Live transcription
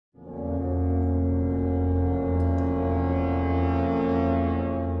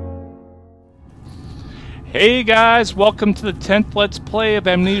Hey guys, welcome to the 10th Let's Play of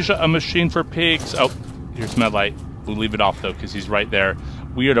Amnesia, a Machine for Pigs. Oh, here's my light. We'll leave it off though, because he's right there.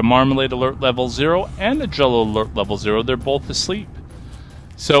 We are to Marmalade Alert Level 0 and the Jello Alert Level 0. They're both asleep.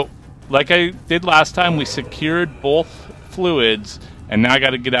 So, like I did last time, we secured both fluids, and now I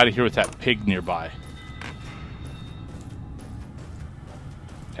gotta get out of here with that pig nearby.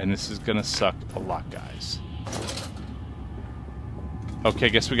 And this is gonna suck a lot, guys. Okay,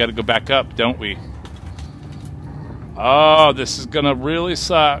 guess we gotta go back up, don't we? Oh, this is gonna really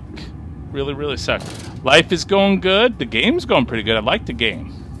suck. Really suck. Life is going good. The game's going pretty good. I like the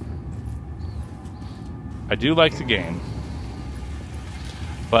game. I do like the game.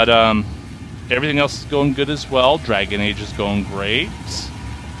 But, everything else is going good as well. Dragon Age is going great.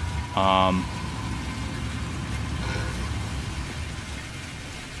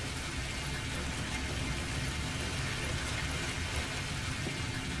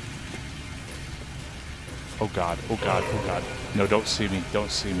 Oh god, oh god, oh god. No, don't see me, don't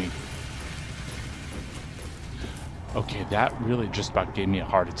see me. Okay, that really just about gave me a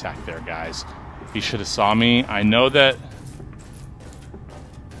heart attack there, guys. He should have saw me. I know that...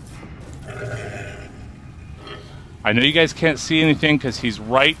 I know you guys can't see anything because he's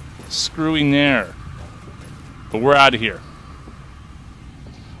right screwing there. But we're out of here.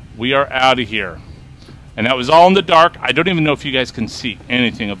 We are out of here. And that was all in the dark. I don't even know if you guys can see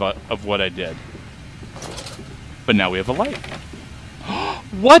anything of what I did. But now we have a light.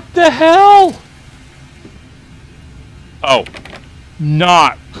 What the hell? Oh,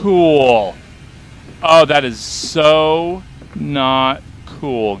 not cool. Oh, that is so not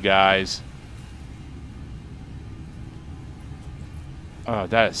cool, guys. Oh,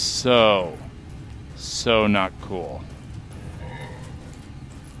 that is so not cool.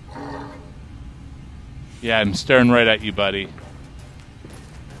 Yeah, I'm staring right at you, buddy.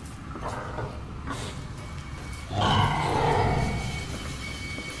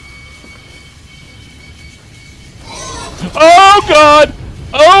 Oh god!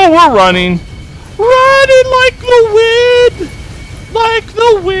 Oh, we're running! Running like the wind! Like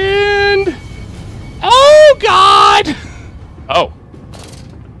the wind! Oh god! Oh.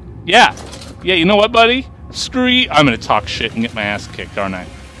 Yeah. Yeah, you know what, buddy? Screw you. I'm gonna talk shit and get my ass kicked, aren't I?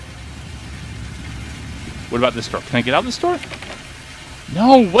 What about this door? Can I get out this door?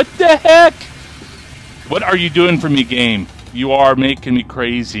 No, what the heck? What are you doing for me, game? You are making me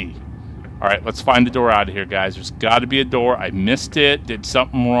crazy. Alright, let's find the door out of here, guys. There's got to be a door. I missed it. Did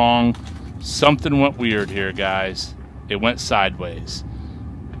something wrong. Something went weird here, guys. It went sideways.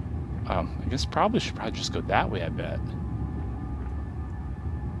 I guess should probably just go that way, I bet.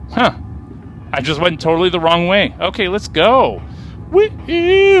 Huh. I just went totally the wrong way. Okay, let's go.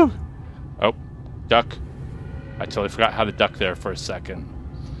 Woo-hoo! Oh, duck. I totally forgot how to duck there for a second.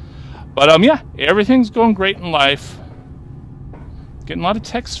 But, yeah, everything's going great in life. Getting a lot of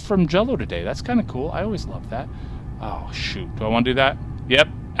texts from Jello today. That's kind of cool. I always love that. Oh, shoot. Do I want to do that? Yep.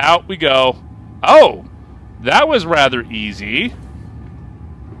 Out we go. Oh! That was rather easy.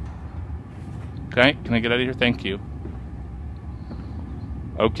 Okay. Can I get out of here? Thank you.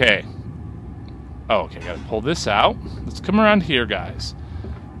 Okay. Oh, okay. Gotta pull this out. Let's come around here, guys.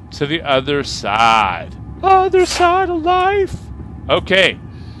 To the other side. Other side of life. Okay.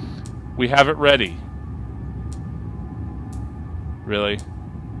 We have it ready. Really?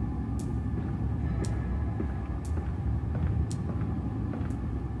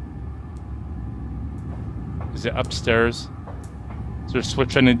 Is it upstairs? Is there a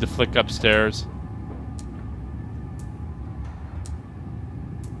switch I need to flick upstairs?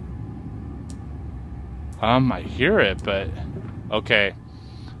 I hear it, but... Okay.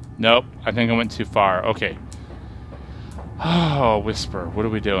 Nope, I think I went too far. Okay. Oh, Whisper, what are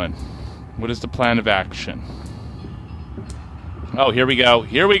we doing? What is the plan of action? Oh, here we go.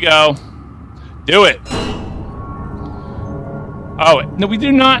 Here we go. Do it. Oh, no, we do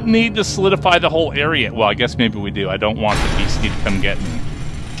not need to solidify the whole area. Well, I guess maybe we do. I don't want the beastie to come get me.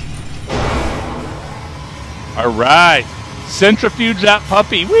 All right. Centrifuge that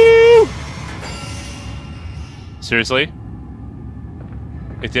puppy. Woo! Seriously?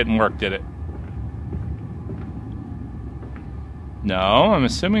 It didn't work, did it? No, I'm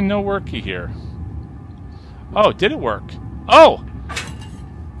assuming no worky here. Oh, did it work? Oh!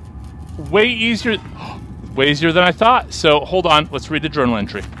 Way easier than I thought. So, hold on. Let's read the journal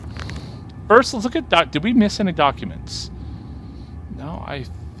entry. First, let's look at did we miss any documents? No, I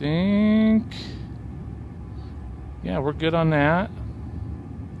think... Yeah, we're good on that.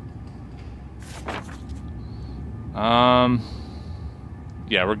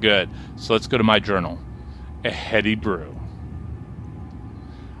 Yeah, we're good. So let's go to my journal. A heady brew.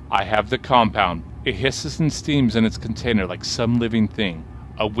 I have the compound It hisses and steams in its container like some living thing.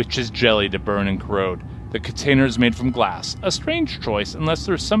 A witch's jelly to burn and corrode. The container is made from glass. A strange choice, unless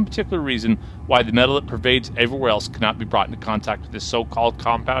there is some particular reason why the metal that pervades everywhere else cannot be brought into contact with this so-called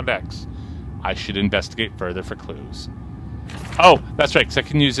Compound X. I should investigate further for clues. Oh, that's right, because I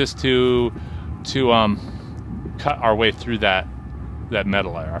can use this to cut our way through that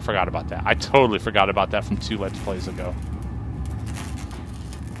metal layer. I forgot about that. I totally forgot about that from 2 Let's Plays ago.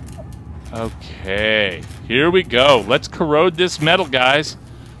 Okay, here we go. Let's corrode this metal, guys.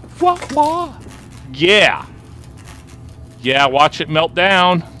 Wah, wah. Yeah. Yeah, watch it melt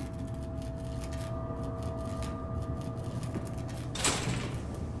down.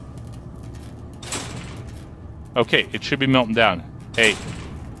 Okay, it should be melting down. Hey.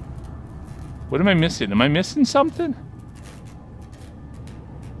 What am I missing? Am I missing something?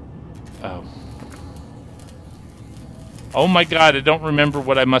 Oh. Oh my god, I don't remember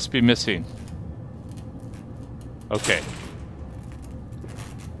what I must be missing. Okay.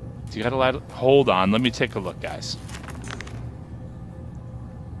 You gotta let it, hold on, let me take a look, guys.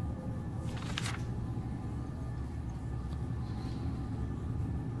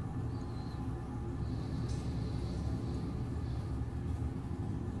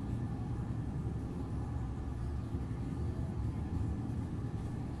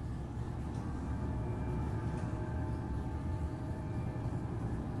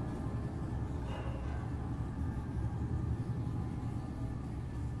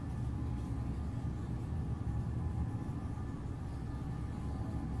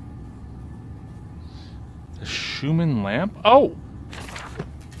 Schumann lamp? Oh!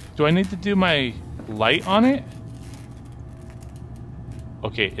 Do I need to do my light on it?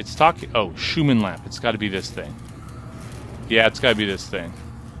 Okay, it's talking... Oh, Schumann lamp. It's got to be this thing. Yeah, it's got to be this thing.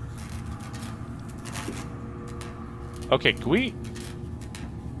 Okay, can we...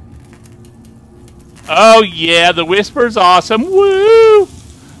 Oh, yeah, the whisper's awesome. Woo!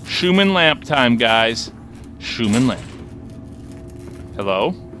 Schumann lamp time, guys. Schumann lamp.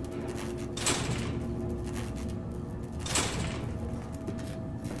 Hello?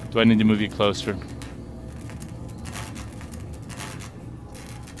 Do I need to move you closer?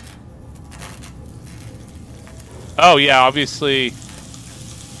 Oh, yeah, obviously.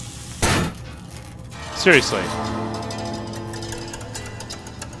 Seriously.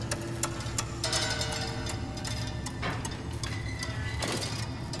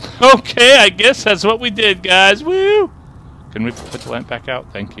 Okay, I guess that's what we did, guys. Woo! Can we put the lamp back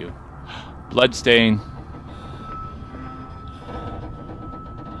out? Thank you. Bloodstain.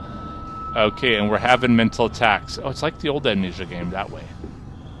 Okay, and we're having mental attacks. Oh, it's like the old Amnesia game that way.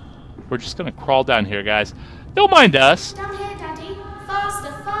 We're just gonna crawl down here, guys. Don't mind us. Down here, Daddy. Faster,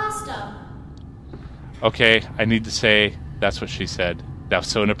 faster. Okay, I need to say that's what she said. That was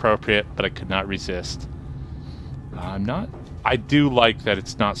so inappropriate, but I could not resist. I do like that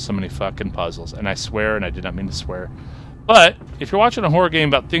it's not so many fucking puzzles, and I swear, and I did not mean to swear. But if you're watching a horror game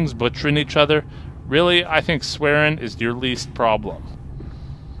about things butchering each other, really, I think swearing is your least problem.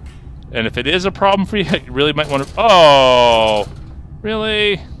 And if it is a problem for you, you really might want to... Oh!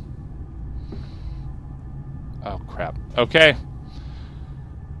 Really? Oh, crap. Okay.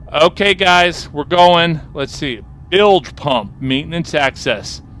 Okay, guys. We're going. Let's see. Bilge pump. Maintenance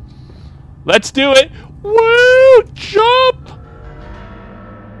access. Let's do it. Woo! Jump!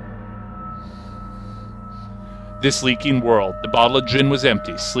 This leaking world. The bottle of gin was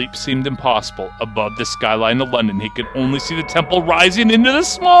empty. Sleep seemed impossible. Above the skyline of London, he could only see the temple rising into the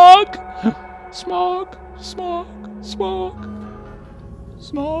smog. Smog, smog, smog,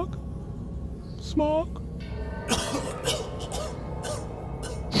 smog, smog.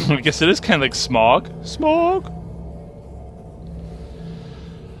 I guess it is kind of like smog. Smog.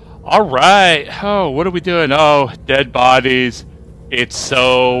 All right. Oh, what are we doing? Oh, dead bodies. It's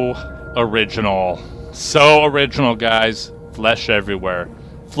so original. So original, guys. Flesh everywhere.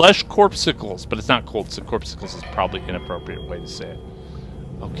 Flesh corpsicles, but it's not cold, so corpsicles is probably an inappropriate way to say it.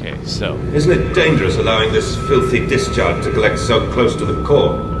 Okay, so... Isn't it dangerous allowing this filthy discharge to collect so close to the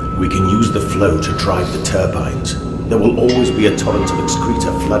core? We can use the flow to drive the turbines. There will always be a torrent of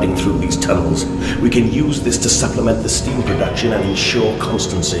excreta flooding through these tunnels. We can use this to supplement the steam production and ensure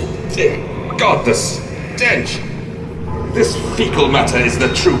constancy. God, the stench! This fecal matter is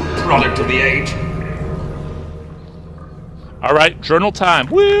the true product of the age. Alright, journal time.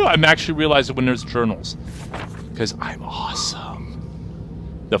 Woo! I'm actually realizing when there's journals. Because I'm awesome.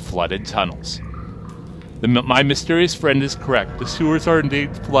 The flooded tunnels. My mysterious friend is correct. The sewers are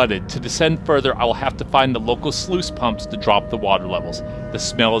indeed flooded. To descend further, I will have to find the local sluice pumps to drop the water levels. The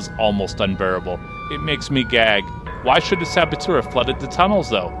smell is almost unbearable. It makes me gag. Why should the saboteur have flooded the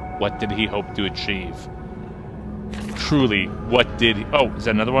tunnels, though? What did he hope to achieve? Truly, what did he... Oh, is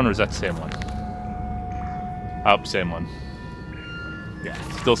that another one or is that the same one? Oh, same one. Yeah,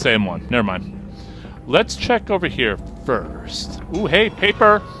 still same one. Never mind. Let's check over here first. Ooh, hey,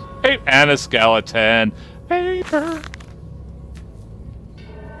 paper! Hey, and a skeleton. Paper!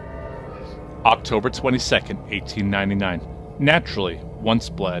 October 22nd, 1899. Naturally, once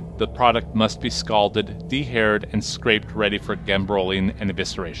bled, the product must be scalded, de-haired, and scraped ready for gambroling and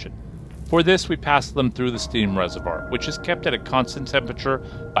evisceration. For this, we pass them through the steam reservoir, which is kept at a constant temperature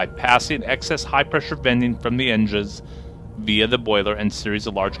by passing excess high-pressure venting from the engines via the boiler and series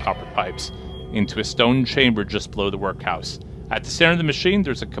of large copper pipes into a stone chamber just below the workhouse. At the center of the machine,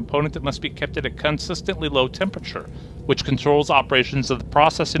 there's a component that must be kept at a consistently low temperature, which controls operations of the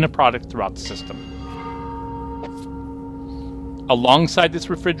processing of product throughout the system. Alongside this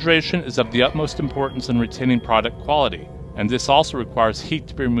refrigeration is of the utmost importance in retaining product quality, and this also requires heat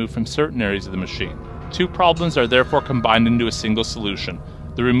to be removed from certain areas of the machine. Two problems are therefore combined into a single solution: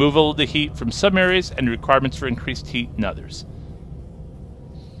 the removal of the heat from some areas and requirements for increased heat in others.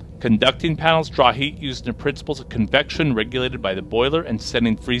 Conducting panels draw heat using the principles of convection regulated by the boiler and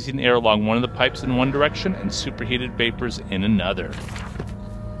sending freezing air along one of the pipes in one direction and superheated vapors in another.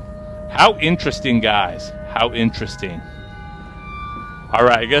 How interesting, guys. How interesting.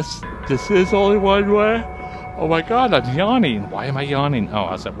 Alright, I guess this is only one way. Oh my god, I'm yawning. Why am I yawning? Oh,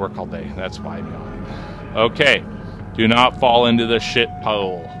 I was at work all day. That's why I'm yawning. Okay. Do not fall into the shit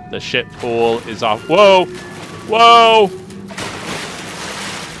pool. The shit pool is off. Whoa! Whoa!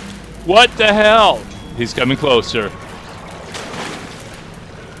 What the hell? He's coming closer.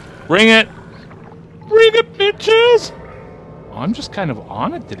 Bring it! Bring it, bitches! Oh, I'm just kind of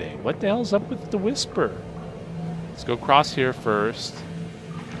on it today. What the hell's up with the whisper? Let's go across here first.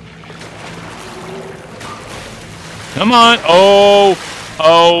 Come on! Oh!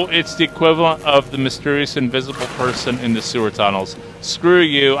 Oh, it's the equivalent of the mysterious invisible person in the sewer tunnels. Screw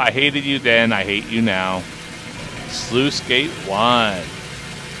you. I hated you then. I hate you now. Sluice Gate 1.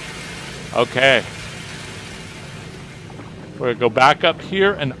 Okay. We're going to go back up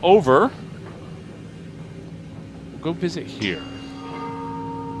here and over. We'll go visit here.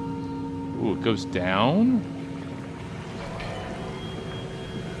 Ooh, it goes down.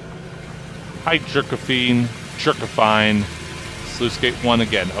 Hi, Jerkifine. Jerkifine. Sluice Gate 1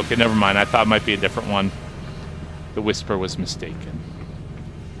 again. Okay, never mind. I thought it might be a different one. The whisper was mistaken.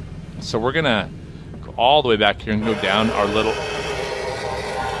 So we're going to go all the way back here and go down our little...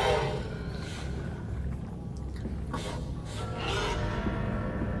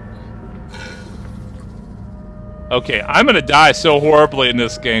 Okay, I'm going to die so horribly in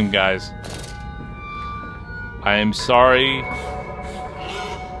this game, guys. I am sorry.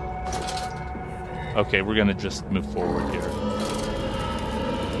 Okay, we're going to just move forward here.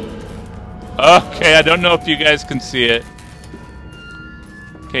 Okay, I don't know if you guys can see it.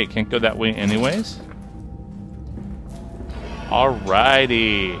 Okay, can't go that way anyways.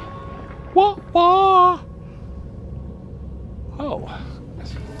 Alrighty. Wah, wah. Oh, I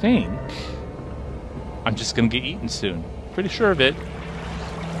think I'm just gonna get eaten soon. Pretty sure of it.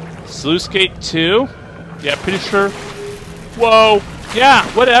 Sluice Gate 2? Yeah, pretty sure. Whoa! Yeah,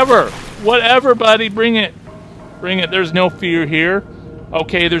 whatever. Whatever, buddy. Bring it. Bring it. There's no fear here.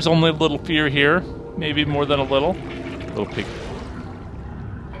 Okay, there's only a little fear here. Maybe more than a little. Little pig.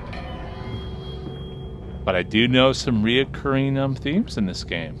 But I do know some reoccurring themes in this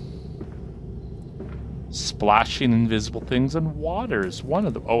game. Splashing invisible things in water is one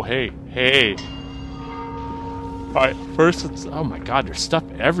of them. Oh, hey. Hey. Alright, first it's... Oh my god, there's stuff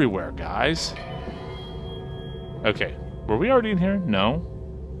everywhere, guys. Okay. Were we already in here? No.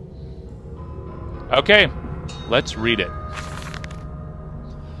 Okay. Let's read it.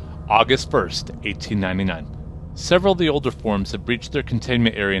 August 1st, 1899. Several of the older forms have breached their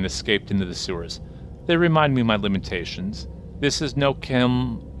containment area and escaped into the sewers. They remind me of my limitations. This is no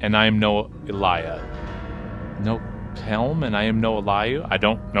Kelm, and I am no Elia. No Kelm, and I am no Eliu? I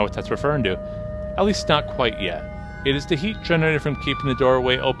don't know what that's referring to. At least not quite yet. It is the heat generated from keeping the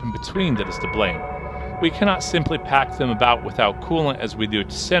doorway open between that is to blame. We cannot simply pack them about without coolant as we do at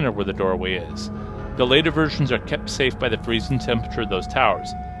the center where the doorway is. The later versions are kept safe by the freezing temperature of those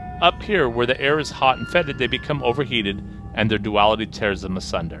towers. Up here, where the air is hot and fetid, they become overheated, and their duality tears them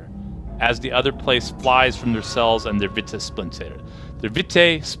asunder. As the other place flies from their cells and their vitae splinters.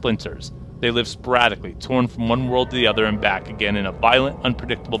 They live sporadically, torn from one world to the other and back again in a violent,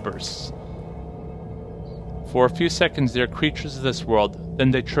 unpredictable bursts. For a few seconds they are creatures of this world,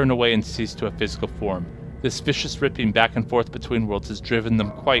 then they churn away and cease to have physical form. This vicious ripping back and forth between worlds has driven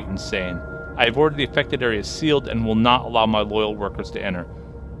them quite insane. I have ordered the affected areas sealed and will not allow my loyal workers to enter.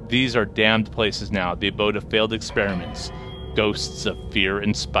 These are damned places now, the abode of failed experiments, ghosts of fear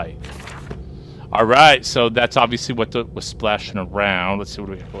and spite. Alright, so that's obviously what was splashing around. Let's see what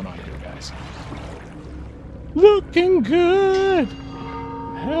we got going on here, guys. Looking good!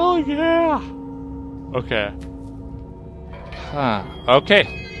 Hell yeah! Okay.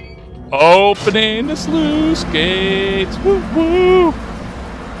 Okay. Opening the sluice gates! Woo woo!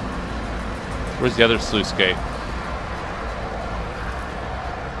 Where's the other sluice gate?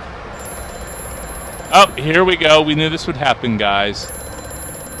 Oh, here we go. We knew this would happen, guys.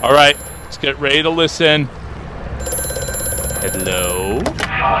 Alright, let's get ready to listen. Hello?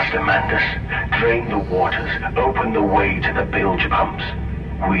 Faster, Mandus. Drain the waters. Open the way to the bilge pumps.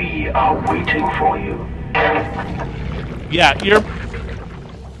 We are waiting for you. Yeah, you're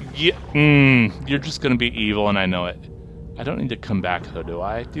just gonna be evil, and I know it. I don't need to come back, though, do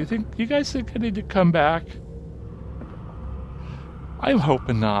I? Do you guys think I need to come back? I'm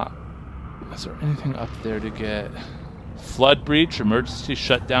hoping not. Is there anything up there to get? Flood breach, emergency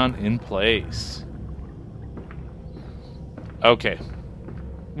shutdown in place. Okay.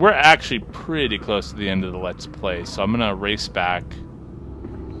 We're actually pretty close to the end of the Let's Play, so I'm gonna race back.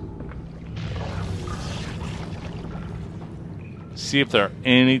 See if there are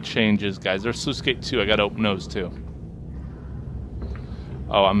any changes, guys. There's sluice gate 2. I gotta open those too.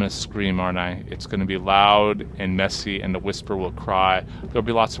 Oh, I'm gonna scream, aren't I? It's gonna be loud and messy, and the whisper will cry. There'll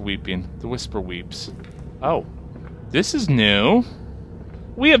be lots of weeping. The whisper weeps. Oh, this is new.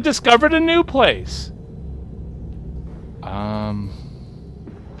 We have discovered a new place.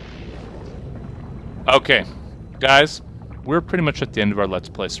 Okay, guys, we're pretty much at the end of our Let's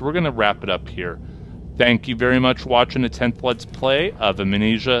Play, so we're gonna wrap it up here. Thank you very much for watching the 10th Let's Play of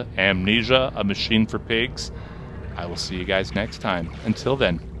Amnesia, A Machine for Pigs. I will see you guys next time. Until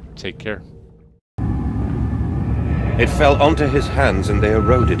then, take care. It fell onto his hands and they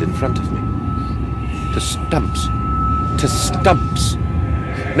eroded in front of me. To stumps. To stumps.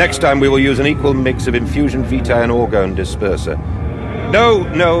 Next time we will use an equal mix of infusion vitae and orgone disperser.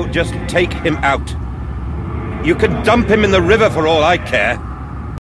 No, just take him out. You can dump him in the river for all I care.